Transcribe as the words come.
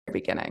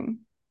beginning.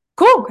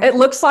 Cool. Okay. It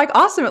looks like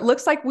awesome. It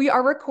looks like we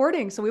are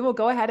recording. So we will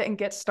go ahead and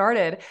get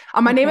started.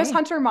 My name is Okay.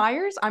 Hunter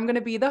Myers. I'm going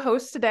to be the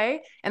host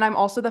today. And I'm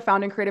also the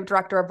founding creative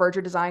director of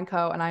Verger Design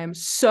Co. And I am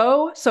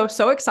so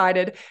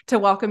excited to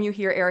welcome you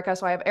here, Erica.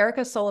 So I have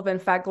Erica Sullivan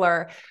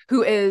Feggeler,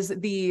 who is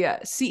the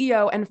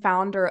CEO and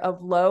founder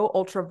of Low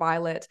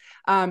Ultraviolet.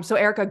 So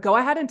Erica, go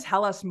ahead and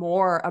tell us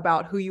more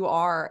about who you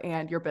are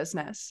and your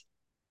business.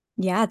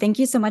 Yeah, thank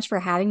you so much for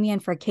having me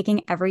and for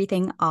kicking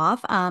everything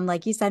off.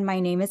 Like you said, my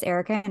name is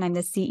Erica and I'm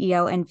the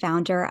CEO and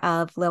founder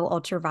of Low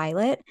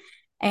Ultraviolet.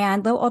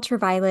 And Low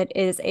Ultraviolet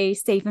is a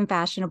safe and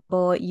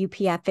fashionable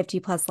UPF 50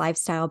 plus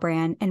lifestyle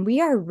brand. And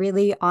we are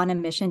really on a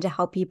mission to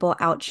help people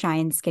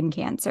outshine skin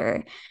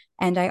cancer.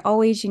 And I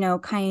always,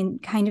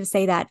 kind of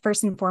say that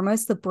first and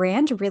foremost, the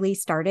brand really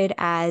started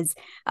as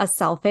a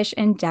selfish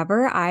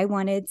endeavor. I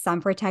wanted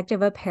some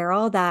protective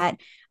apparel that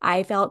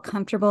I felt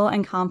comfortable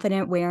and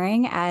confident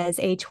wearing as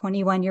a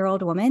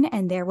 21-year-old woman,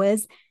 and there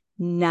was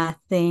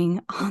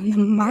nothing on the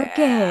market.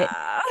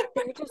 Yeah.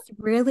 There just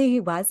really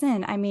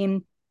wasn't. I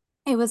mean,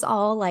 it was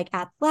all like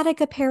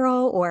athletic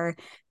apparel or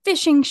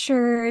fishing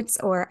shirts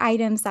or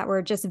items that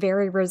were just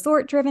very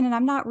resort driven. And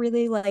I'm not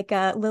really like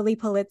a Lily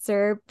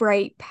Pulitzer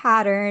bright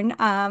pattern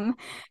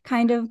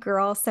kind of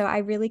girl. So I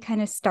really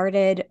kind of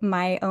started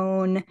my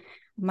own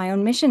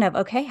mission of,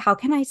 okay, how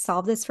can I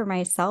solve this for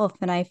myself?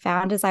 And I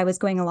found as I was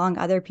going along,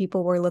 other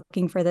people were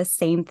looking for the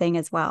same thing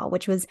as well,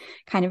 which was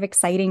kind of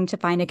exciting to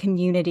find a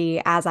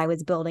community as I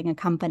was building a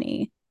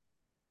company.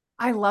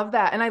 I love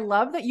that. And I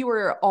love that you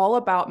were all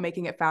about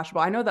making it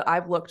fashionable. I know that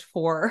I've looked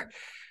for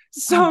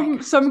Oh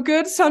my some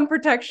good sun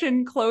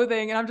protection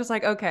clothing and I'm just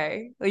like,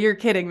 okay, you're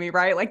kidding me,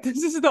 right? Like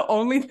this is the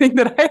only thing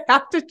that I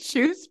have to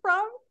choose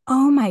from.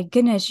 Oh my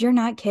goodness, you're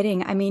not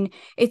kidding. I mean,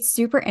 it's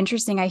super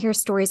interesting. I hear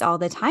stories all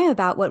the time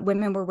about what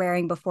women were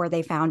wearing before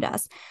they found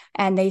us.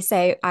 And they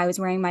say, I was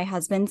wearing my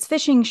husband's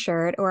fishing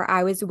shirt, or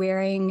I was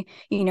wearing,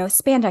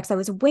 spandex. I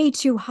was way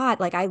too hot.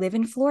 Like I live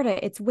in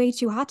Florida. It's way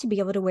too hot to be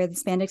able to wear the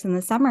spandex in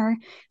the summer.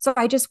 So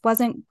I just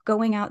wasn't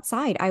going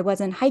outside. I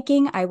wasn't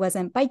hiking. I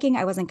wasn't biking.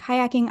 I wasn't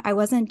kayaking. I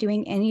wasn't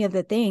doing any of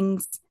the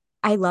things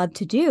I love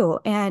to do.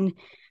 And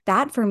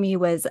that for me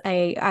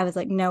I was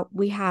like, no,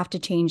 we have to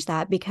change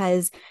that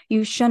because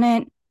you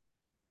shouldn't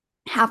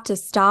have to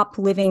stop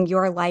living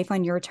your life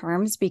on your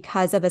terms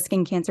because of a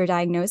skin cancer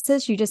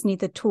diagnosis. You just need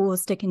the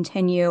tools to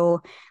continue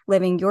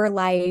living your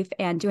life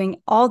and doing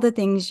all the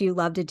things you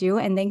love to do.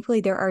 And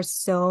thankfully, there are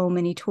so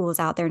many tools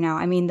out there now.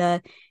 I mean,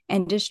 the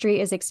industry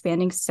is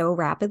expanding so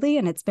rapidly,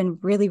 and it's been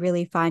really,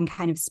 really fun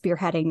kind of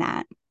spearheading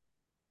that.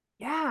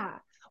 Yeah.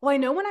 Well, I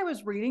know when I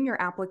was reading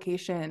your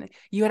application,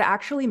 you had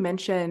actually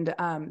mentioned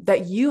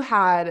that you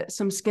had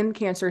some skin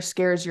cancer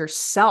scares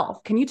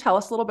yourself. Can you tell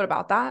us a little bit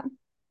about that?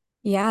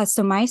 Yeah,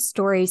 so my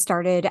story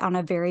started on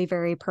a very,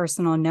 very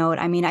personal note.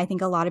 I mean, I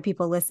think a lot of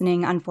people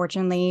listening,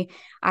 unfortunately,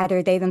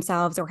 either they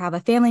themselves or have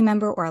a family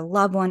member or a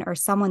loved one or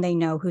someone they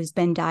know who's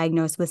been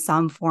diagnosed with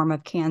some form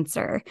of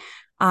cancer.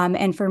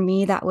 And for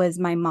me, that was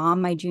my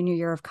mom, my junior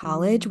year of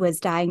college, Mm. was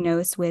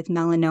diagnosed with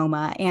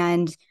melanoma.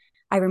 And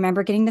I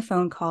remember getting the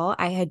phone call.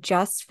 I had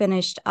just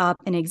finished up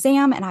an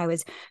exam and I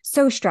was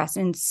so stressed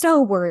and so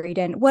worried.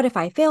 And what if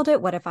I failed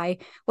it? What if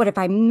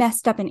I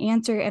messed up an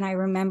answer? And I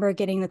remember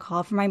getting the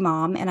call from my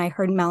mom and I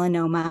heard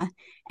melanoma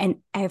and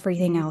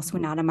everything else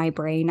went Mm. out of my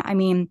brain. I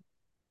mean,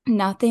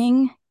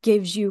 nothing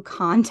gives you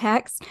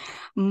context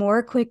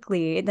more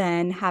quickly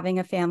than having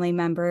a family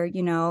member,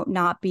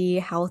 not be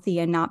healthy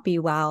and not be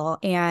well.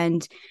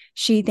 And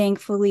she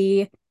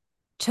thankfully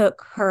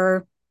took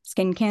her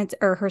skin cancer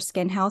or her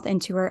skin health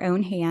into her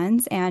own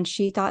hands, and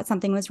she thought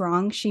something was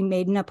wrong. She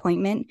made an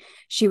appointment.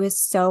 She was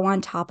so on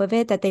top of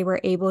it that they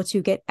were able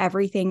to get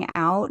everything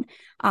out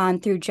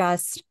through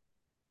just,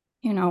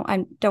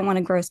 I don't want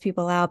to gross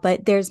people out,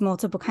 but there's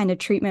multiple kind of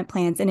treatment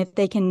plans. And if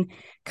they can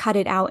cut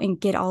it out and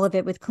get all of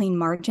it with clean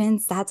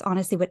margins, that's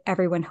honestly what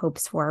everyone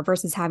hopes for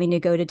versus having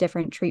to go to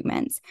different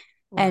treatments.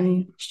 Right.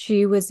 And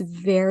she was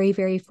very,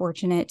 very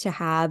fortunate to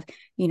have,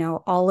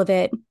 all of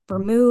it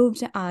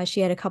removed.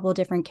 She had a couple of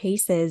different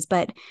cases,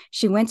 but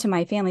she went to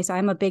my family. So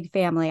I'm a big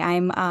family.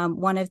 I'm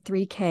one of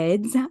three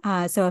kids,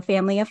 so a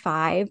family of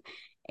five.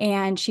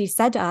 And she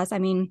said to us, I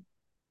mean,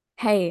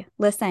 hey,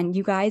 listen,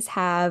 you guys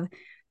have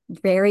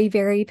very,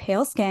 very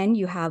pale skin.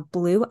 You have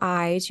blue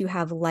eyes. You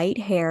have light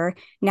hair.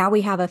 Now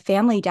we have a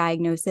family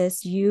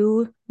diagnosis.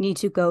 You need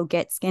to go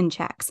get skin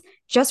checks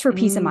just for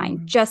peace of mind,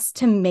 Mm. just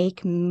to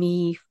make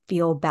me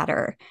feel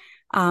better.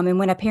 And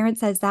when a parent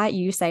says that,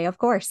 you say, of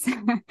course.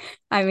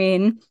 I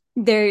mean,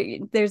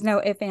 there's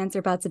no ifs, ands,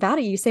 or buts about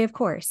it. You say, of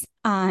course.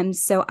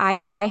 So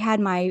I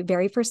had my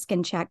very first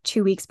skin check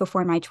 2 weeks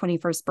before my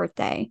 21st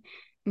birthday.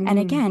 And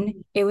Mm.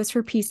 again, it was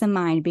for peace of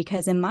mind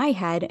because in my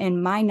head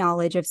and my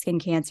knowledge of skin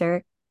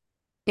cancer,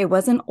 it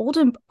was an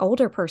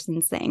older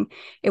person's thing.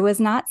 It was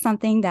not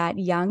something that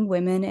young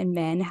women and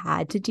men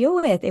had to deal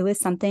with. It was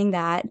something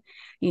that,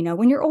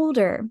 when you're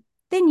older,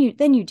 then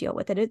you deal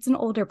with it. It's an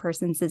older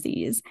person's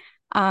disease.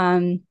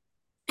 Um,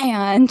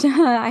 And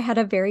I had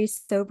a very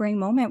sobering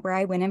moment where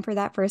I went in for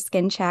that first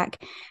skin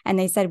check and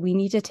they said, we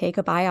need to take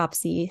a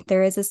biopsy.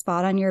 There is a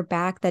spot on your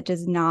back that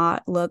does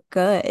not look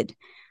good.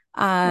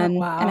 Oh, And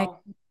I, wow.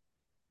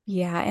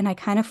 yeah, and I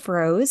kind of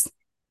froze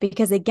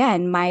because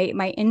again,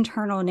 my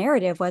internal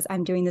narrative was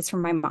I'm doing this for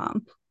my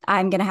mom.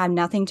 I'm going to have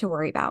nothing to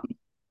worry about.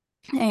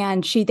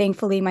 And she,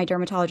 thankfully, my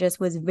dermatologist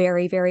was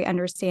very, very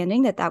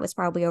understanding that that was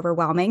probably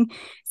overwhelming.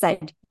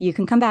 Said, you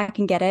can come back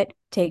and get it,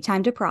 take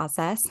time to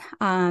process.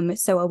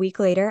 So a week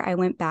later, I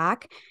went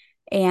back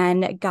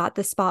and got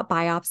the spot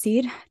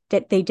biopsied.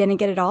 They didn't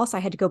get it all. So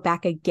I had to go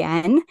back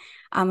again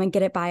and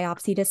get it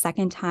biopsied a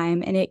second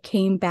time. And it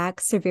came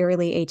back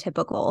severely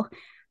atypical.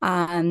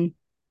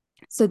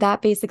 So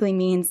that basically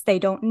means they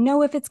don't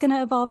know if it's going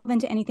to evolve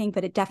into anything,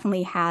 but it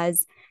definitely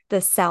has the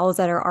cells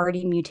that are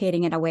already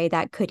mutating in a way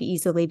that could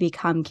easily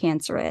become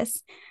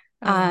cancerous.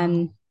 Oh, wow.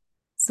 Um,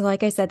 so,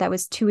 like I said, that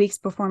was 2 weeks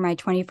before my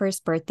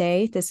 21st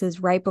birthday. This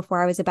was right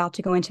before I was about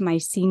to go into my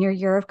senior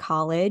year of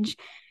college.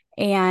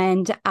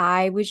 And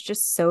I was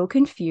just so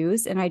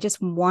confused. And I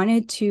just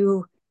wanted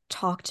to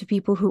talk to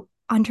people who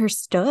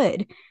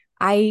understood.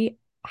 I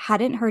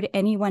hadn't heard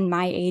anyone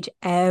my age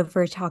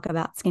ever talk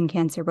about skin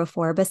cancer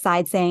before,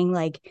 besides saying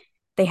like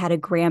they had a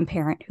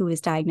grandparent who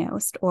was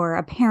diagnosed or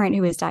a parent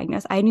who was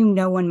diagnosed. I knew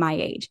no one my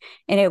age.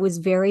 And it was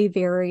very,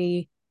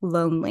 very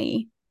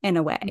lonely in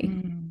a way.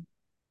 Mm.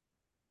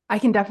 I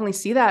can definitely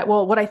see that.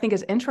 Well, what I think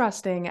is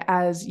interesting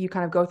as you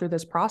kind of go through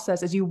this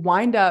process is you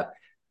wind up,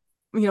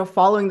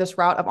 following this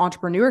route of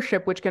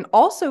entrepreneurship, which can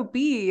also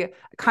be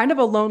kind of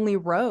a lonely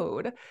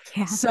road.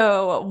 Yeah.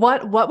 So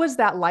what was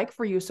that like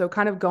for you? So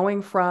kind of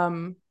going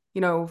from,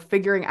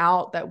 figuring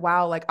out that,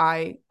 wow, like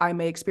I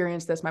may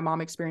experience this, my mom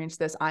experienced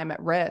this, I'm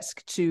at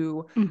risk,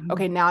 to, Mm-hmm.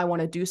 okay, now I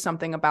want to do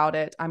something about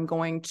it. I'm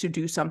going to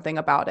do something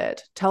about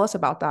it. Tell us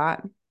about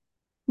that.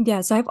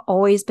 Yeah, so I've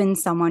always been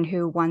someone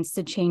who wants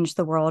to change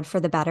the world for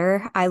the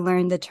better. I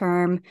learned the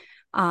term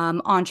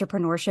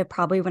entrepreneurship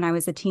probably when I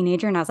was a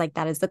teenager, and I was like,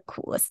 that is the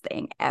coolest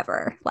thing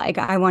ever. Like,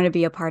 I want to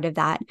be a part of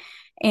that.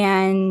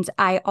 And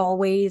I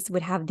always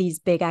would have these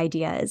big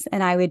ideas,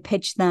 and I would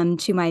pitch them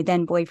to my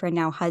then boyfriend,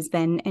 now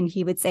husband, and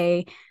he would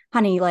say,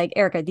 honey, like,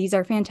 Erica, these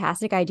are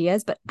fantastic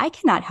ideas, but I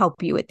cannot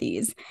help you with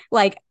these.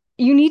 Like,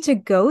 you need to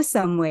go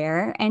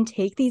somewhere and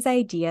take these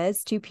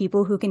ideas to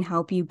people who can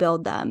help you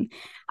build them.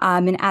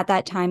 And at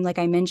that time, like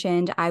I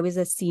mentioned, I was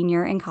a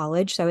senior in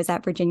college. So I was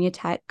at Virginia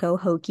Tech, go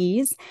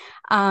Hokies.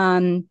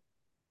 Um,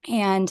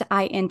 and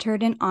I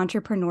entered an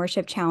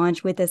entrepreneurship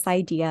challenge with this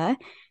idea.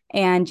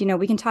 And,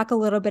 we can talk a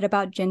little bit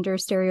about gender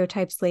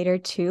stereotypes later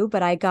too,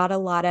 but I got a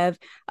lot of,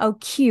 oh,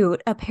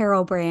 cute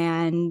apparel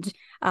brand.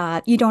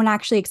 You don't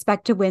actually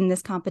expect to win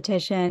this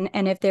competition.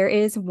 And if there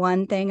is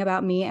one thing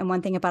about me and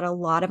one thing about a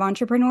lot of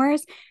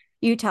entrepreneurs,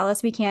 you tell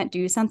us we can't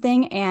do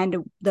something and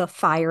the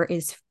fire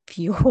is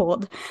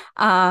fueled.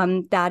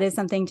 That is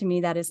something to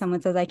me that if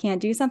someone says I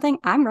can't do something,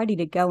 I'm ready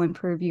to go and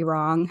prove you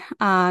wrong.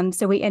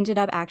 So we ended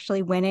up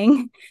actually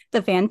winning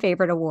the fan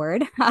favorite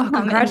award Oh, in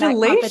that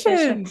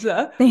competition.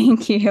 congratulations.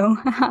 Thank you.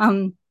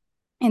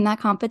 In that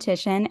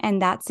competition,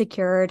 and that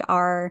secured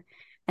our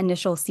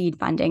initial seed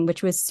funding,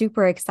 which was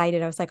super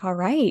excited. I was like, all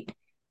right,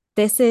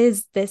 this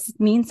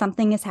means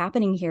something is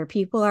happening here.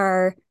 People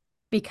are,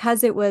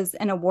 because it was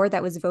an award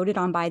that was voted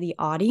on by the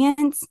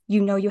audience,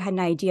 you had an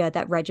idea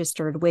that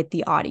registered with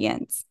the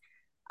audience.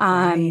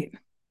 Um, Right.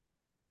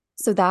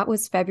 so that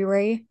was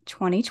February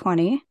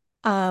 2020.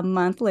 A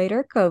month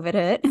later, COVID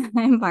hit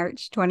in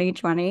March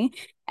 2020.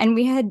 And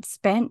we had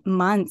spent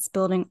months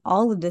building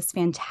all of this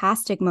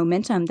fantastic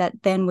momentum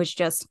that then was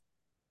just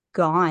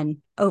gone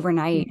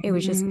overnight. It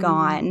was just Mm.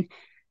 gone.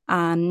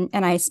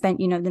 And I spent,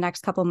 the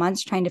next couple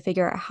months trying to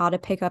figure out how to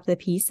pick up the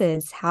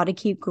pieces, how to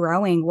keep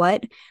growing,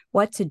 what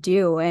to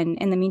do. And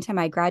in the meantime,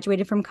 I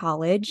graduated from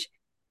college.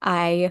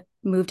 I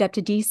moved up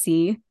to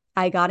DC.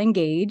 I got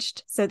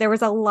engaged. So there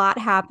was a lot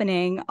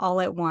happening all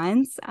at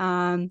once.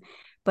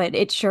 But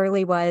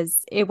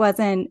it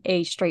wasn't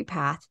a straight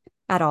path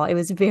at all. It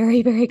was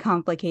very, very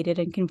complicated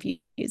and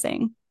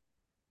confusing.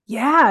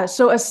 Yeah.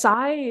 So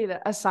aside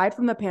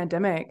from the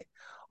pandemic,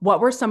 what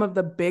were some of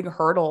the big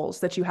hurdles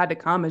that you had to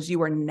come as you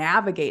were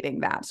navigating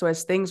that? So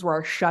as things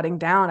were shutting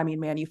down, I mean,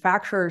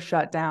 manufacturers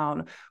shut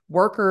down,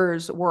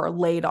 workers were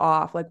laid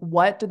off. Like,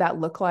 what did that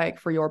look like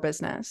for your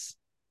business?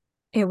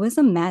 It was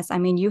a mess. I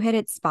mean, you hit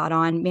it spot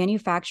on.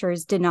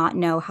 Manufacturers did not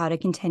know how to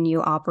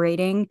continue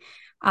operating.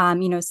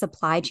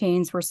 Supply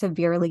chains were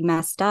severely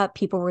messed up.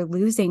 People were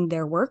losing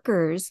their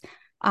workers.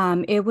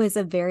 It was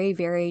a very,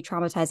 very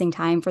traumatizing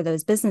time for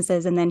those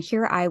businesses. And then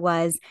here I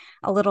was,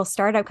 a little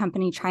startup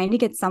company trying to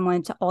get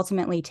someone to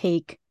ultimately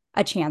take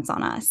a chance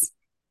on us.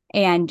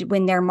 And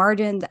when their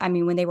margins, I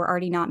mean, when they were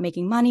already not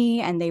making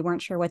money and they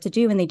weren't sure what to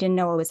do and they didn't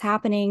know what was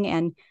happening,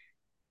 and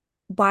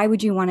why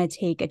would you want to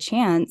take a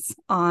chance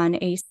on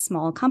a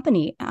small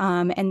company?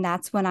 And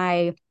that's when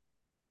I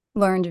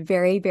learned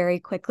very, very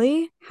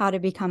quickly how to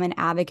become an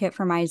advocate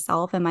for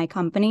myself and my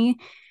company.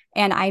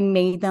 And I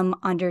made them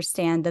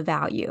understand the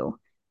value.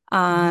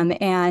 Mm.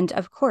 And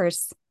of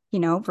course,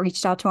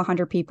 reached out to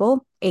 100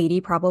 people.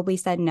 80 probably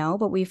said no,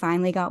 but we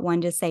finally got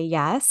one to say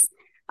yes.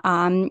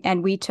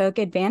 And we took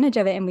advantage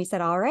of it and we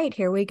said, all right,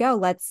 here we go.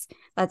 Let's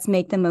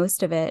make the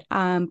most of it.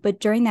 But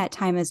during that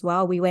time as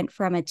well, we went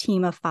from a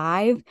team of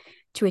 5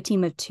 to a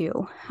team of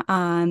 2.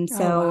 Oh,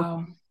 So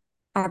wow.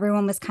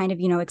 everyone was kind of,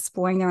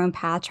 exploring their own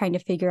path, trying to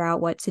figure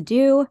out what to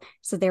do.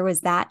 So there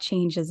was that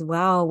change as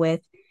well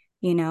with,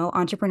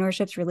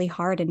 entrepreneurship's really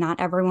hard and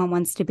not everyone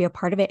wants to be a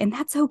part of it. And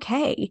that's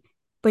okay.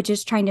 But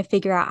just trying to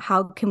figure out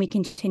how can we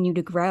continue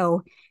to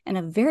grow in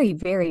a very,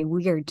 very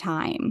weird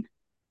time.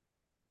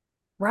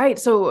 Right.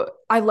 So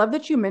I love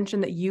that you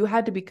mentioned that you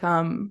had to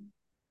become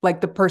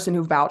like the person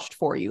who vouched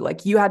for you.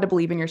 Like you had to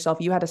believe in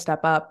yourself. You had to step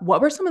up. What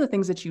were some of the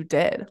things that you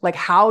did? Like,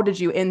 how did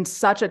you, in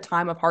such a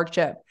time of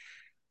hardship,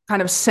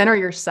 kind of center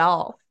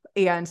yourself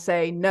and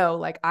say, no,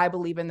 like I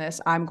believe in this.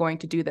 I'm going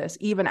to do this,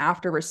 even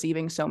after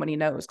receiving so many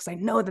no's? Because I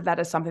know that that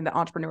is something that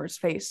entrepreneurs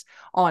face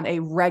on a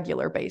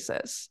regular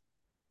basis.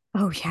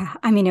 Oh, yeah.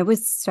 I mean, it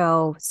was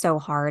so, so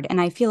hard. And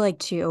I feel like,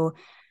 too,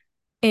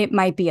 it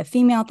might be a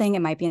female thing,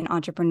 it might be an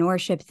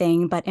entrepreneurship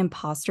thing, but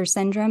imposter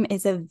syndrome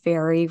is a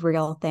very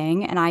real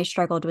thing. And I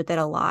struggled with it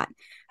a lot.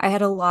 I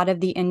had a lot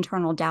of the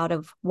internal doubt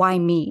of why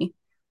me?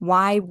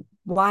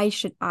 Why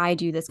should I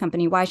do this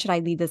company? Why should I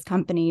lead this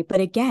company?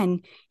 But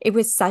again, it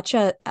was such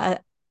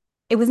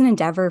it was an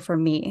endeavor for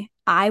me.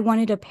 I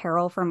wanted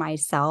apparel for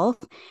myself.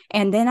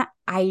 And then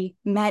I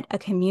met a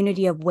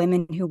community of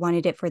women who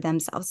wanted it for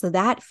themselves. So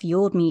that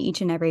fueled me each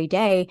and every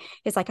day.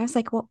 It's like, I was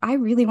like, well, I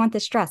really want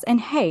this dress.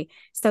 And hey,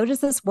 so does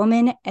this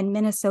woman in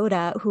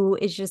Minnesota who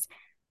is just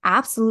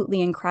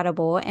absolutely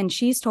incredible. And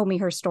she's told me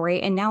her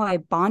story. And now I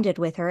bonded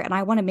with her and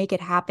I want to make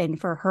it happen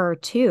for her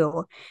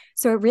too.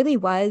 So it really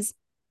was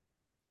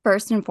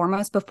first and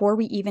foremost, before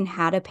we even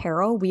had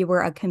apparel, we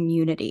were a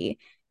community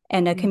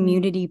and a Mhm.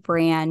 community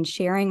brand,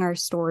 sharing our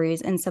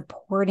stories and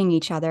supporting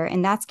each other.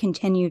 And that's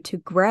continued to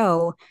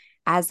grow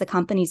as the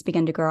companies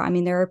begin to grow. I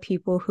mean, there are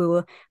people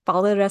who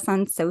followed us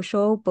on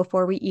social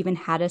before we even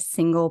had a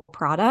single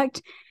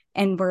product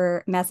and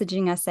were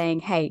messaging us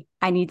saying, hey,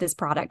 I need this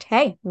product.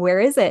 Hey, where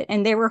is it?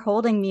 And they were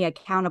holding me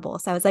accountable.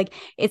 So I was like,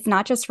 it's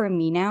not just for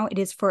me now, it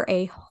is for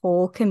a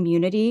whole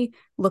community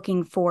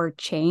looking for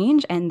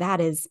change. And that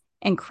is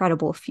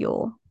incredible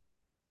fuel.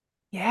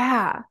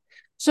 Yeah.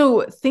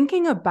 So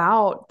thinking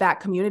about that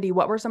community,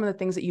 what were some of the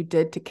things that you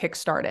did to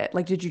kickstart it?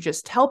 Like, did you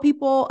just tell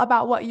people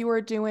about what you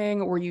were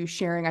doing? Were you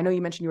sharing? I know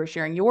you mentioned you were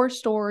sharing your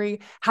story.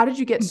 How did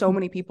you get so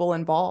many people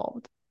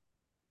involved?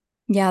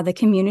 Yeah, the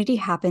community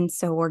happened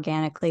so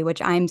organically,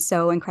 which I'm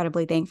so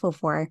incredibly thankful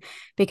for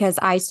because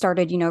I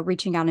started,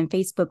 reaching out in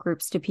Facebook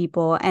groups to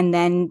people. And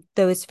then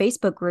those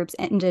Facebook groups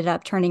ended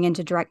up turning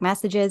into direct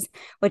messages,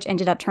 which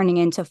ended up turning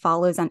into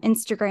follows on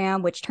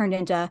Instagram, which turned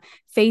into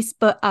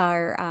Facebook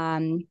or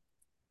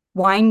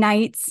wine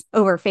nights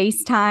over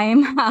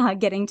FaceTime,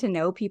 getting to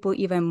know people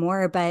even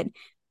more. But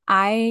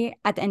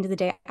at the end of the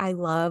day, I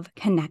love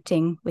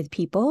connecting with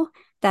people.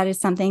 That is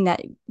something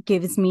that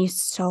gives me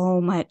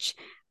so much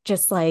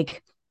just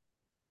like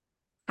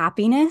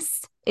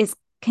happiness is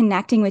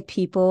connecting with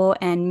people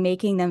and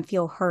making them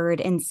feel heard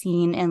and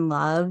seen and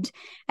loved.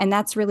 And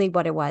that's really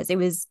what it was. It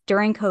was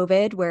during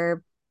COVID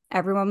where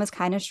everyone was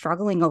kind of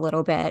struggling a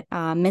little bit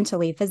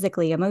mentally,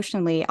 physically,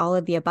 emotionally, all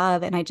of the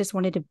above. And I just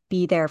wanted to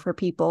be there for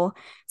people.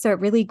 So it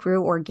really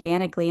grew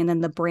organically. And then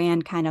the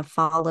brand kind of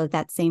followed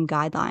that same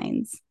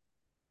guidelines.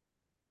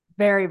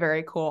 Very,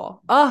 very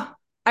cool. Oh,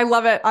 I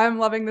love it. I'm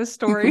loving this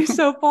story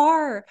so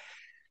far.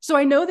 So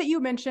I know that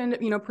you mentioned,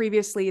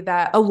 previously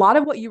that a lot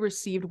of what you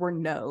received were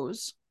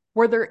no's.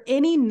 Were there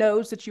any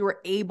no's that you were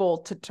able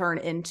to turn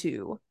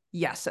into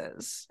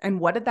yeses? And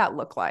what did that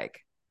look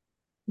like?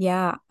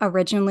 Yeah,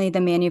 originally the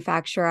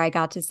manufacturer I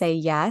got to say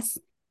yes,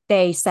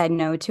 they said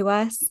no to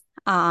us.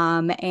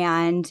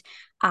 And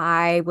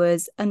I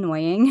was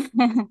annoying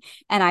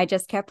and I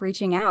just kept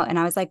reaching out and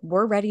I was like,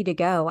 we're ready to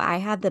go. I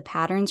have the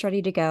patterns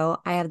ready to go.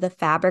 I have the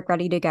fabric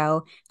ready to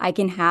go. I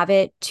can have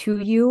it to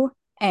you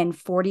in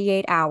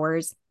 48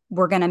 hours.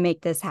 We're going to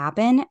make this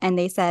happen. And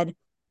they said,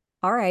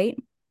 all right.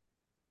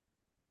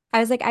 I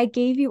was like, I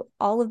gave you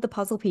all of the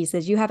puzzle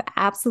pieces. You have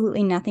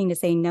absolutely nothing to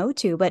say no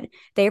to. But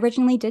they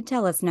originally did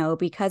tell us no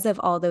because of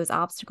all those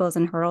obstacles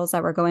and hurdles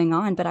that were going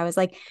on. But I was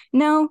like,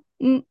 no,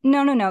 no,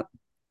 no, no.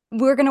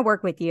 We're going to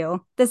work with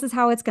you. This is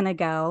how it's going to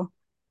go.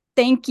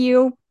 Thank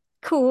you.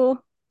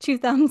 Cool. 2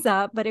 thumbs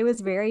up. But it was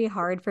very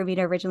hard for me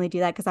to originally do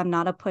that because I'm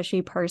not a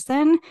pushy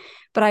person.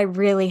 But I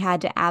really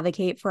had to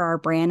advocate for our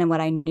brand and what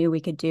I knew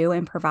we could do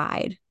and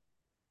provide.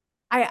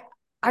 I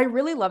I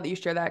really love that you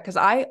share that because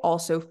I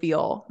also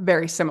feel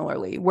very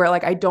similarly, where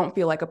like I don't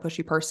feel like a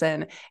pushy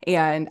person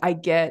and I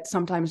get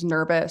sometimes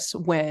nervous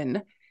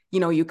when,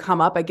 you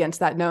come up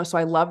against that no. So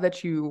I love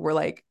that you were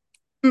like,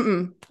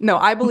 no,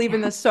 I believe in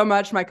Yeah. this so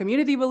much. My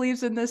community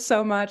believes in this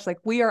so much. Like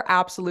we are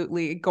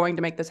absolutely going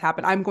to make this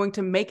happen. I'm going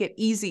to make it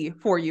easy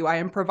for you. I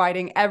am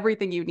providing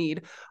everything you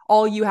need.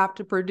 All you have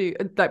to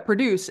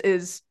produce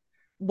is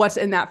what's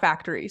in that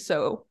factory.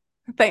 So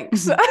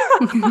thanks.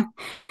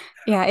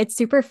 Yeah, it's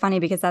super funny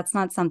because that's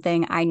not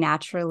something I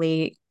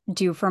naturally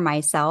do for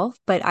myself,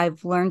 but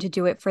I've learned to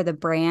do it for the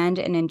brand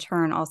and in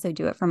turn also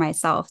do it for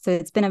myself. So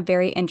it's been a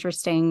very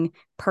interesting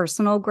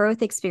personal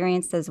growth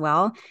experience as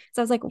well.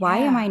 So I was like, why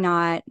am Yeah. I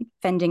not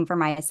fending for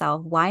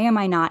myself? Why am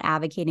I not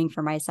advocating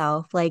for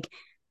myself? Like,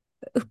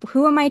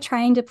 who am I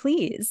trying to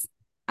please?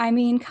 I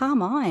mean,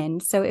 come on.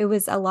 So it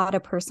was a lot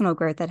of personal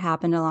growth that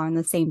happened along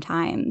the same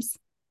times.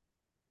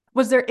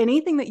 Was there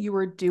anything that you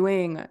were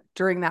doing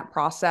during that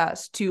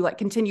process to like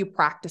continue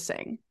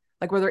practicing?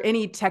 Like, were there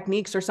any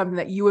techniques or something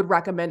that you would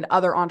recommend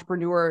other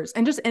entrepreneurs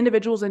and just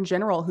individuals in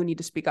general who need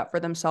to speak up for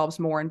themselves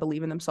more and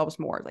believe in themselves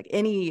more? Like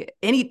any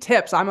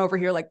tips? I'm over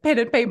here like pen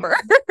and paper.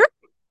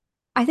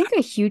 I think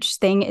a huge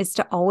thing is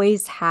to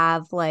always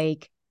have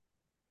like,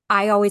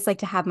 I always like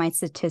to have my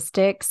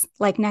statistics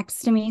like next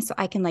to me so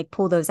I can like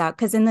pull those out.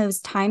 Cause in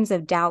those times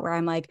of doubt where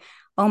I'm like,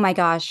 oh my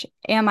gosh,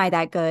 am I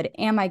that good?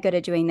 Am I good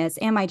at doing this?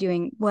 Am I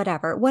doing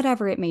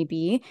whatever it may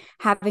be?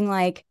 Having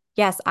like,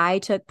 yes, I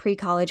took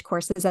pre-college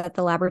courses at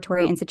the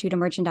Laboratory Institute of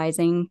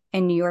Merchandising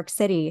in New York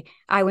City.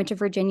 I went to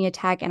Virginia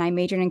Tech and I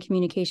majored in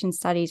communication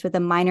studies with a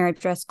minor at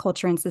dress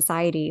culture and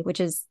society, which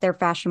is their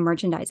fashion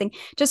merchandising.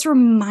 Just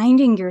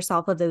reminding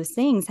yourself of those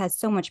things has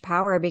so much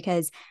power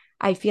because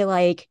I feel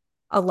like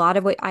a lot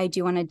of what I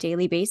do on a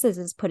daily basis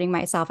is putting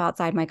myself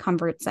outside my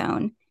comfort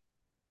zone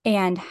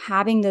and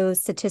having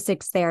those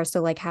statistics there.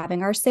 So, like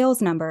having our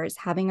sales numbers,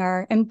 having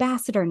our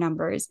ambassador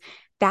numbers,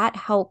 that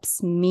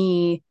helps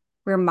me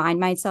remind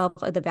myself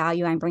of the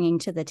value I'm bringing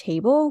to the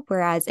table.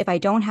 Whereas if I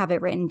don't have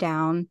it written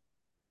down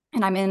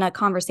and I'm in a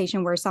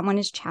conversation where someone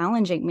is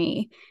challenging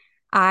me,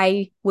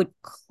 I'd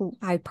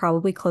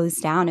probably close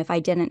down if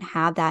I didn't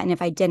have that. And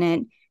if I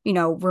didn't,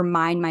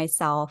 remind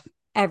myself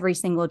every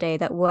single day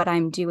that what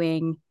I'm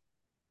doing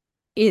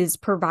is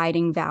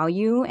providing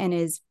value and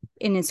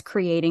is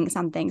creating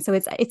something. So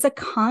it's a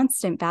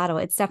constant battle.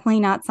 It's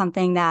definitely not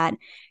something that,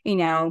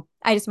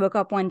 I just woke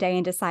up one day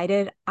and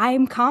decided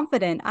I'm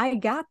confident. I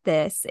got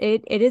this.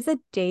 It is a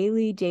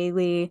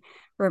daily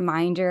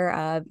reminder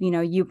of,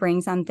 you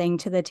bring something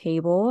to the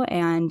table.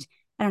 And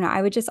I don't know,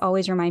 I would just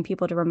always remind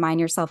people to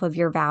remind yourself of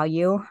your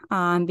value,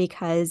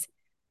 because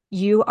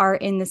you are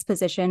in this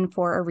position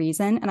for a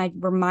reason. And I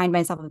remind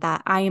myself of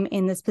that. I am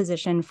in this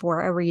position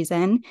for a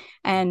reason.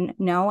 And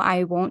no,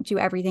 I won't do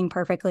everything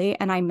perfectly.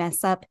 And I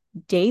mess up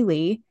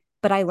daily,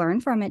 but I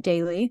learn from it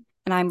daily.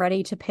 And I'm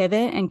ready to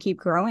pivot and keep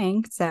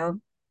growing. So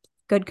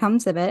good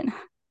comes of it.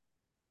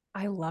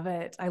 I love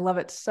it. I love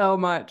it so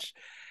much.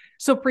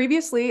 So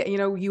previously,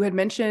 you had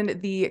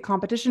mentioned the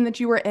competition that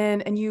you were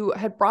in and you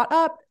had brought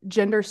up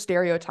gender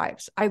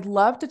stereotypes. I'd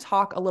love to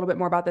talk a little bit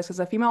more about this because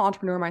as a female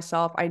entrepreneur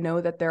myself, I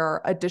know that there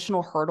are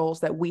additional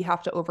hurdles that we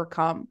have to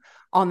overcome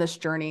on this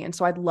journey. And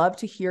so I'd love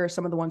to hear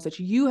some of the ones that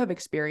you have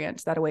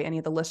experienced. That way, any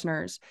of the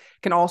listeners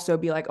can also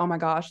be like, oh my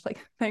gosh,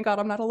 like, thank God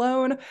I'm not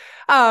alone.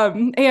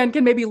 And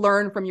can maybe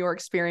learn from your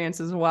experience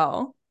as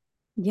well.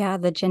 Yeah,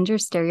 the gender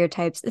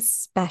stereotypes,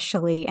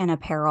 especially in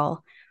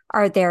apparel,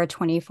 are there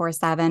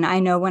 24/7. I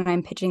know when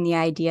I'm pitching the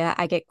idea,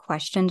 I get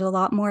questioned a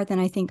lot more than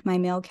I think my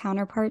male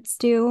counterparts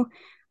do.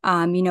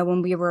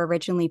 When we were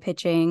originally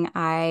pitching,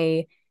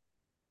 I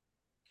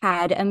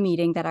had a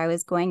meeting that I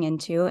was going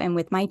into and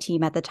with my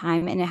team at the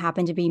time, and it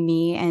happened to be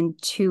me and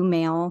two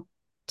male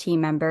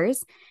team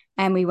members.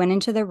 And we went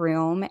into the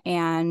room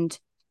and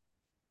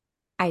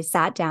I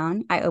sat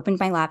down, I opened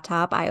my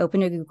laptop, I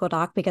opened a Google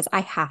Doc because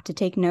I have to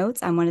take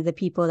notes. I'm one of the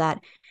people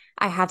that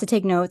I have to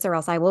take notes or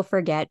else I will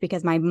forget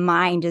because my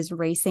mind is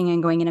racing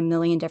and going in a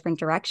million different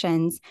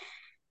directions.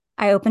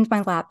 I opened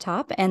my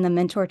laptop and the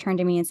mentor turned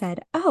to me and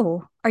said,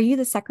 "Oh, are you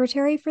the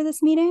secretary for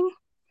this meeting?"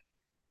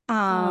 Oh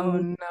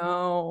Um,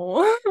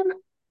 no.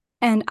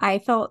 and I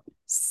felt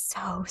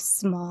so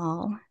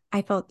small.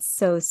 I felt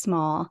so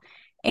small.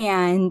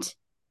 And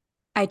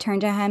I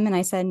turned to him and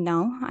I said,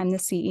 "No, I'm the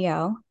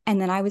CEO."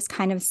 And then I was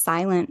kind of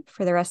silent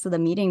for the rest of the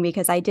meeting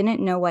because I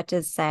didn't know what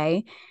to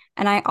say.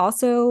 And I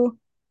also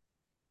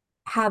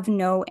have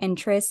no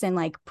interest in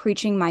like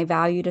preaching my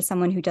value to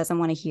someone who doesn't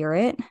want to hear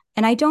it.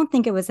 And I don't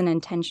think it was an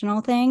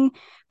intentional thing,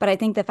 but I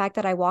think the fact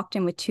that I walked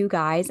in with two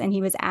guys and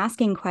he was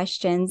asking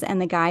questions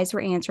and the guys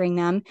were answering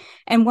them,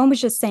 and one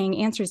was just saying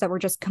answers that were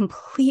just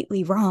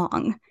completely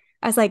wrong.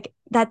 I was like,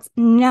 that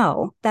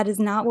is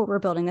not what we're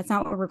building. That's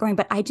not where we're going.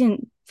 But I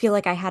didn't feel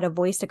like I had a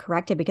voice to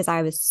correct it because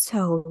I was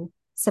so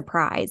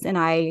surprised and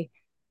I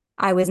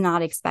was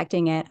not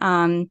expecting it.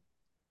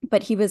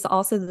 But he was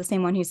also the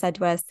same one who said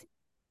to us,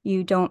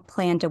 "You don't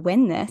plan to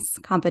win this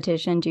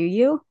competition, do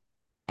you?"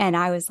 And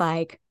I was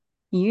like,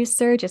 "You,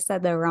 sir, just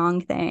said the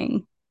wrong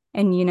thing."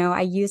 And,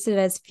 I used it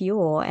as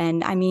fuel.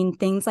 And I mean,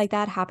 things like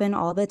that happen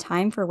all the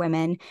time for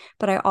women.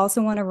 But I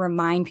also want to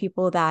remind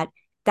people that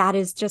that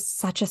is just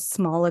such a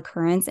small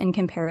occurrence in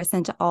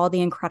comparison to all the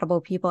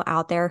incredible people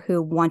out there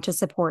who want to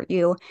support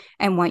you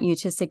and want you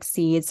to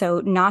succeed.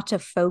 So, not to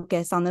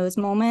focus on those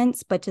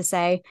moments, but to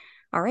say,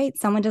 all right,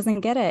 someone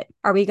doesn't get it.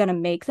 Are we going to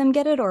make them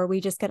get it, or are we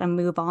just going to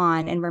move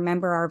on and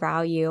remember our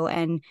value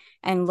and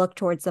look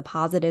towards the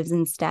positives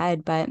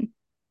instead? But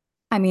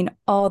I mean,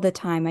 all the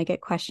time I get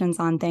questions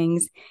on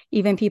things,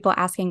 even people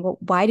asking, well,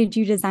 why did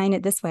you design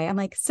it this way? I'm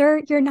like,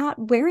 sir, you're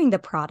not wearing the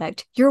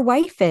product. Your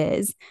wife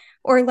is.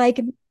 Or like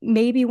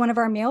maybe one of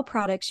our male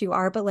products you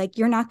are, but like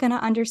you're not going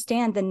to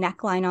understand the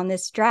neckline on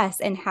this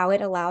dress and how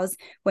it allows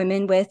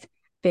women with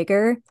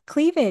bigger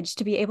cleavage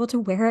to be able to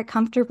wear it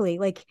comfortably,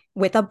 like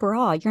with a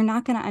bra. You're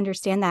not going to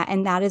understand that.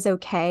 And that is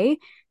okay.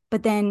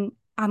 But then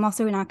I'm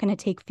also not going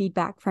to take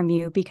feedback from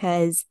you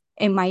because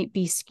it might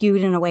be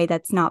skewed in a way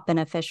that's not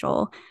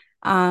beneficial.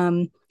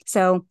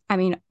 So I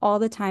mean, all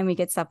the time we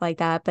get stuff like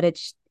that, but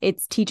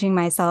it's teaching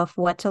myself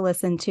what to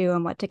listen to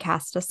and what to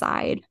cast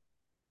aside.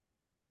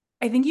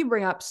 I think you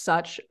bring up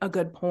such a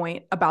good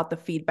point about the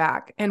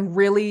feedback and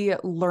really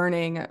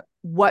learning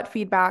what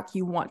feedback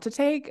you want to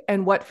take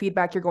and what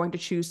feedback you're going to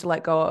choose to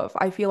let go of.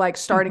 I feel like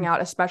starting Mhm.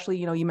 out, especially,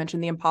 you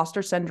mentioned the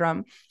imposter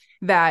syndrome,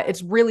 that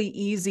it's really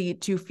easy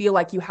to feel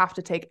like you have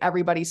to take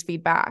everybody's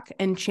feedback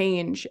and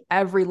change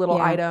every little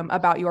Yeah. item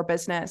about your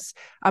business.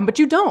 But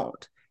you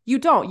don't. You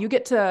don't. You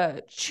get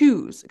to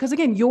choose because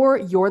again, you're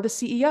the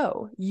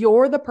CEO.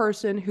 You're the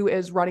person who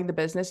is running the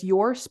business.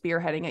 You're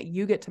spearheading it.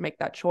 You get to make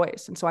that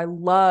choice. And so I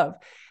love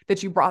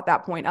that you brought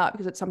that point up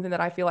because it's something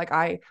that I feel like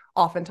I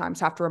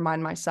oftentimes have to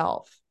remind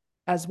myself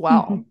as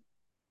well. Mhm.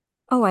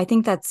 Oh, I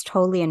think that's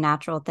totally a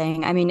natural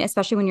thing. I mean,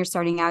 especially when you're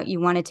starting out, you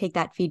want to take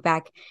that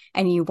feedback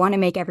and you want to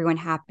make everyone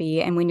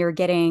happy. And when you're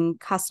getting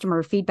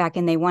customer feedback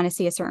and they want to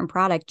see a certain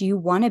product, you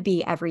want to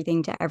be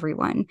everything to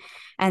everyone.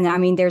 And I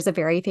mean, there's a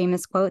very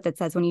famous quote that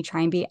says, when you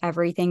try and be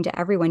everything to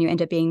everyone, you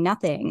end up being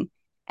nothing.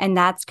 And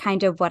that's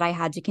kind of what I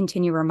had to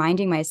continue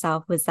reminding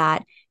myself was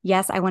that,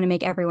 yes, I want to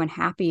make everyone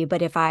happy.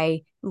 But if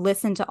I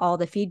listen to all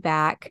the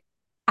feedback,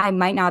 I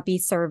might not be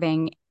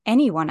serving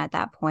anyone at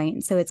that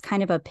point. So it's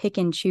kind of a pick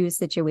and choose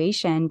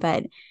situation.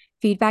 But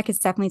feedback is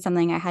definitely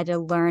something I had to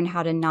learn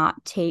how to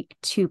not take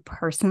too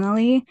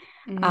personally.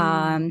 Mm.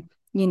 Um,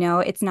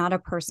 it's not a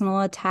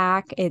personal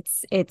attack.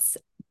 It's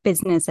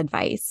business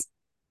advice.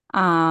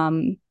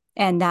 Um,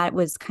 and that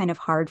was kind of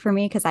hard for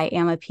me because I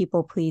am a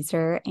people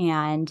pleaser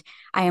and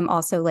I am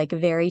also like a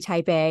very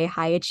type A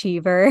high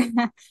achiever.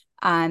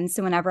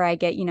 So whenever I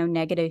get,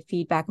 negative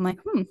feedback, I'm like,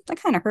 that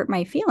kind of hurt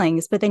my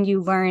feelings. But then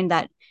you learn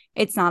that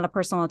it's not a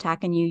personal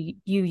attack and you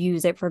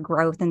use it for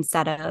growth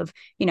instead of,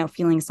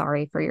 feeling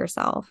sorry for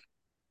yourself.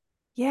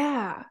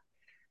 Yeah.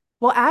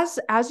 Well,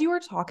 as you were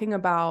talking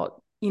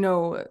about,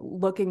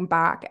 looking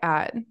back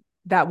at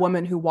that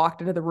woman who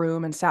walked into the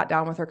room and sat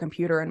down with her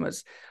computer and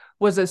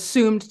was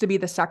assumed to be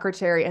the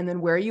secretary, and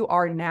then where you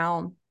are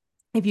now,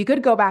 if you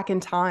could go back in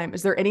time,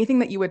 is there anything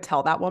that you would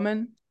tell that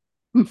woman?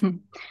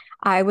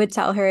 I would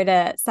tell her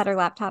to set her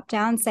laptop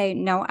down, say,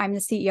 no, I'm the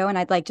CEO and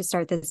I'd like to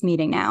start this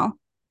meeting now.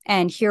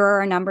 And here are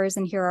our numbers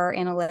and here are our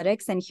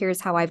analytics and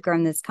here's how I've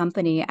grown this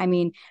company. I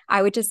mean,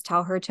 I would just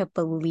tell her to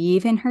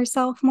believe in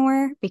herself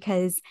more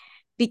because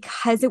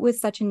it was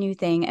such a new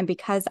thing and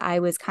because I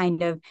was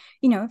kind of,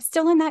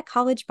 still in that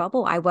college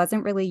bubble. I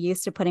wasn't really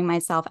used to putting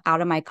myself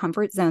out of my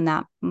comfort zone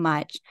that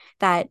much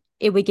that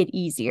it would get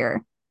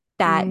easier.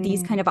 That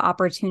these kind Mm. of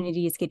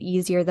opportunities get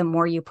easier the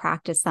more you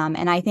practice them.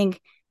 And I think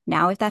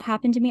now, if that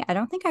happened to me, I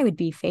don't think I would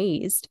be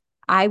phased.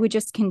 I would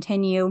just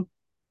continue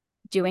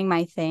doing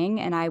my thing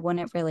and I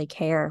wouldn't really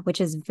care,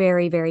 which is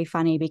very, very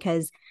funny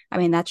because I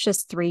mean, that's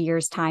just 3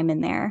 years' time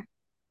in there.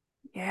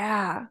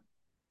 Yeah.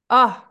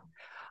 Oh,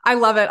 I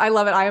love it. I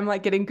love it. I am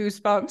like getting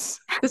goosebumps.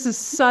 This is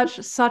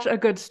such a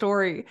good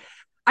story.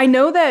 I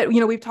know that,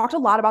 we've talked a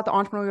lot about the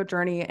entrepreneurial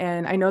journey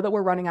and I know that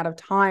we're running out of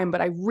time,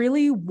 but I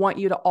really want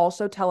you to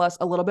also tell us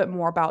a little bit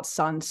more about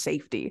sun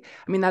safety.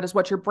 I mean, that is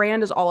what your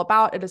brand is all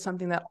about. It is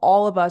something that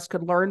all of us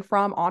could learn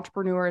from,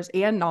 entrepreneurs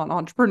and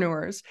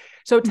non-entrepreneurs.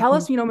 So tell Mhm.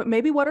 us,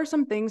 maybe what are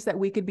some things that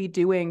we could be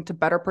doing to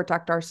better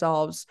protect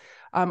ourselves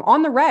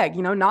on the reg,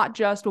 not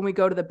just when we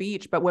go to the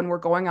beach, but when we're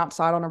going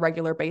outside on a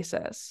regular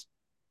basis.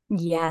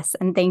 Yes.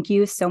 And thank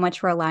you so much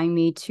for allowing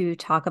me to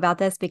talk about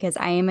this because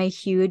I am a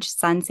huge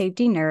sun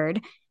safety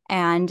nerd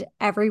and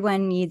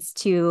everyone needs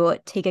to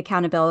take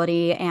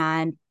accountability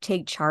and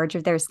take charge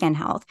of their skin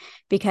health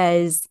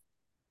because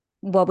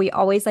what we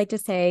always like to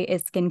say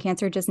is skin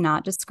cancer does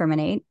not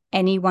discriminate.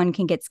 Anyone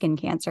can get skin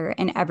cancer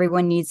and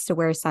everyone needs to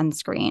wear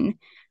sunscreen.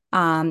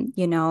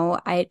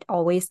 It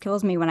always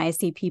kills me when I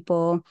see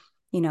people,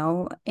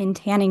 in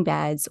tanning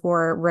beds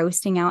or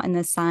roasting out in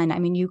the sun. I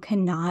mean, you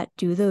cannot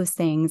do those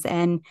things.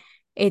 And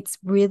it's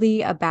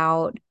really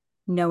about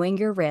knowing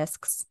your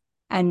risks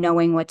and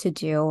knowing what to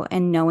do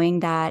and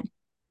knowing that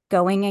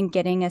going and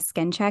getting a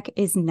skin check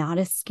is not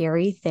a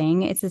scary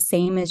thing. It's the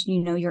same as,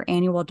 your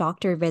annual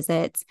doctor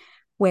visits,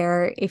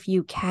 where if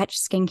you catch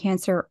skin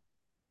cancer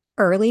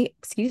early,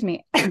 excuse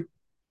me,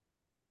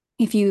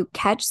 if you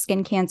catch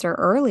skin cancer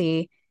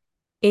early,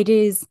 it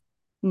is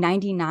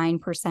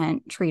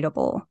 99%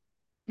 treatable.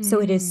 So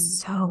it is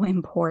Mm. so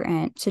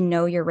important to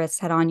know your risks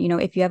head on.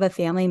 If you have a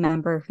family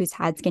member who's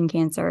had skin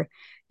cancer,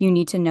 you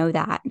need to know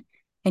that.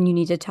 And you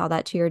need to tell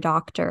that to your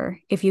doctor.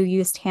 If you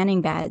use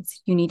tanning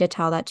beds, you need to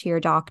tell that to your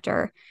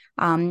doctor.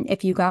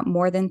 If you got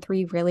more than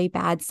 3 really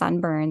bad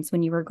sunburns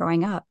when you were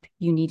growing up,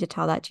 you need to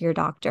tell that to your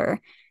doctor.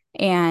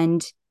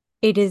 And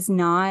it is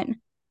not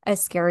a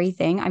scary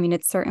thing. I mean,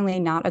 it's certainly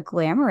not a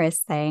glamorous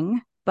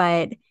thing,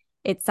 but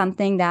it's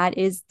something that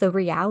is the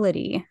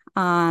reality.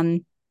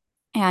 And,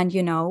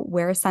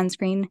 wear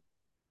sunscreen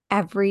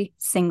every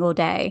single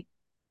day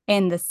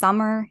in the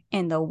summer,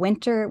 in the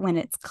winter, when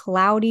it's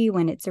cloudy,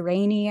 when it's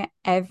rainy,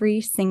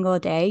 every single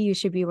day you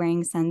should be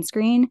wearing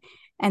sunscreen.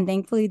 And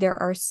thankfully,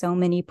 there are so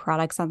many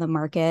products on the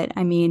market.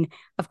 I mean,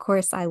 of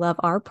course, I love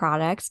our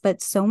products,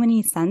 but so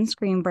many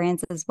sunscreen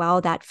brands as well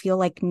that feel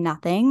like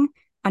nothing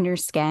on your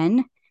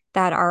skin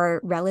that are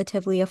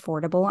relatively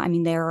affordable. I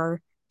mean, there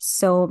are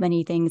so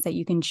many things that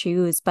you can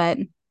choose, but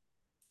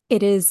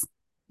it is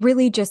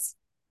really just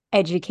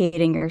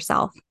educating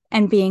yourself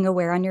and being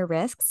aware on your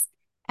risks.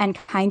 And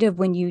kind of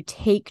when you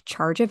take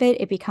charge of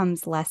it, it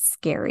becomes less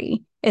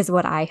scary, is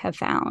what I have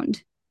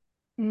found.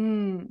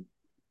 Mm.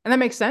 And that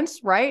makes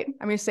sense, right?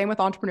 I mean, same with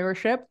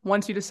entrepreneurship.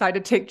 Once you decide to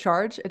take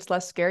charge, it's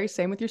less scary.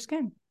 Same with your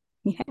skin.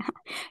 Yeah.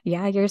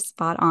 Yeah, you're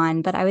spot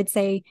on. But I would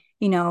say,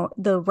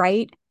 the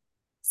right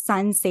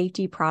sun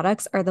safety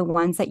products are the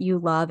ones that you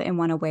love and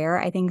want to wear.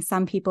 I think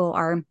some people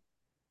are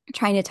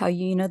trying to tell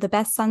you, the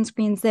best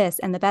sunscreens this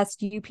and the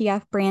best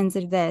UPF brands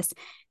are this.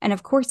 And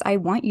of course, I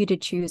want you to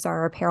choose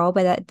our apparel,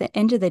 but at the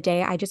end of the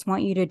day, I just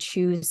want you to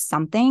choose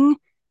something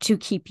to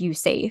keep you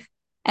safe.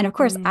 And of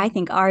course, I Mm.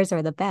 think ours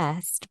are the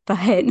best, but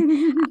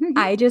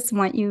I just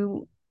want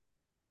you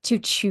to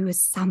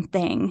choose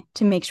something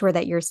to make sure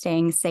that you're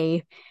staying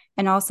safe.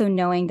 And also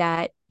knowing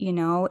that,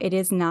 it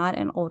is not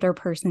an older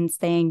person's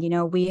thing.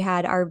 We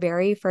had our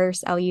very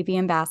first LUV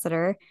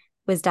ambassador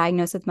was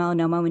diagnosed with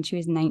melanoma when she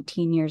was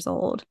 19 years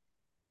old.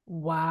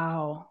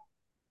 Wow.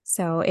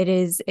 So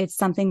it's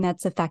something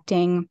that's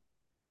affecting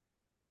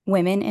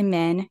women and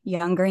men,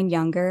 younger and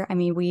younger. I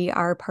mean, we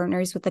are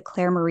partners with the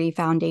Claire Marie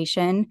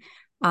Foundation,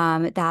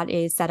 that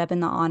is set up in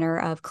the honor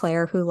of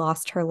Claire, who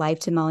lost her life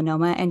to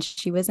melanoma, and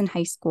she was in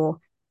high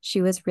school. She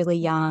was really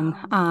young.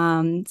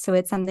 Wow. So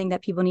it's something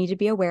that people need to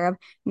be aware of,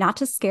 not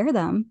to scare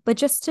them, but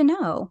just to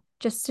know,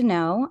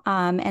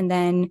 and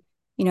then,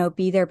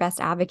 be their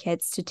best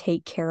advocates to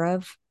take care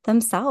of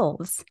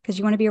themselves because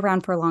you want to be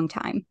around for a long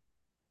time.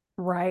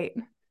 Right.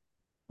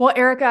 Well,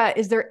 Erica,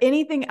 is there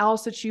anything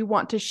else that you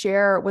want to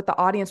share with the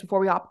audience before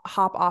we hop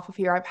off of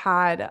here? I've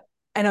had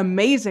an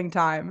amazing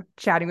time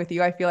chatting with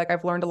you. I feel like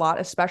I've learned a lot,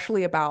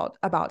 especially about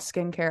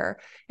skincare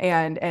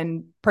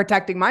and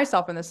protecting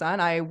myself in the sun.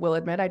 I will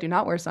admit I do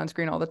not wear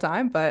sunscreen all the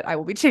time, but I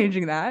will be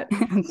changing that.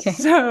 Okay.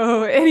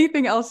 So,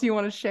 anything else you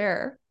want to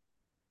share?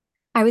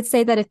 I would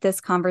say that if this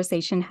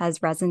conversation has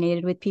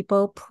resonated with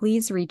people,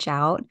 please reach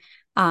out.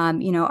 Our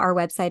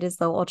website is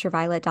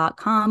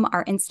lowultraviolet.com.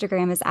 Our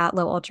Instagram is at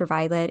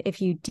lowultraviolet.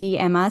 If you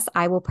DM us,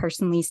 I will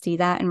personally see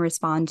that and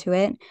respond to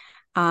it.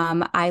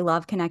 I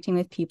love connecting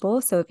with people.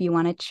 So if you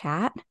want to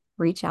chat,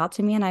 reach out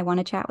to me and I want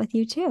to chat with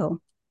you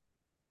too.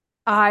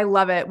 I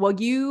love it. Well,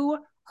 you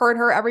heard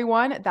her,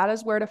 everyone. That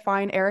is where to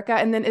find Erica.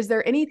 And then, is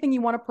there anything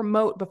you want to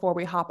promote before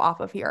we hop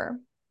off of here?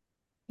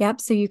 Yep.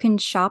 So you can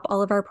shop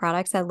all of our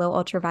products at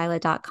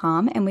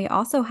lowultraviolet.com. And we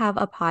also have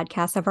a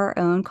podcast of our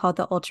own called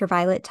The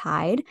Ultraviolet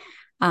Tide,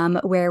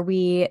 where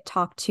we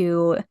talk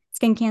to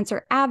skin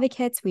cancer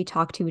advocates, we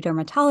talk to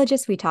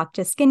dermatologists, we talk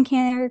to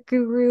skincare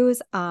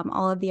gurus,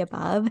 all of the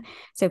above.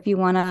 So if you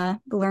want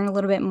to learn a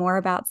little bit more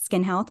about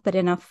skin health, but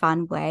in a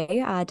fun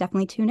way,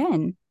 definitely tune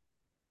in.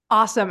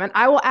 Awesome. And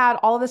I will add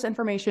all of this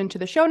information to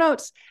the show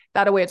notes.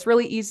 That way, it's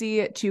really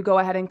easy to go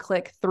ahead and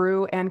click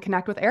through and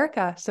connect with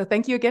Erica. So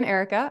thank you again,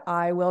 Erica.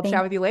 I will chat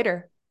Thank, with you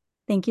later.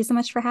 thank you so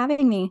much for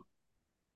having me.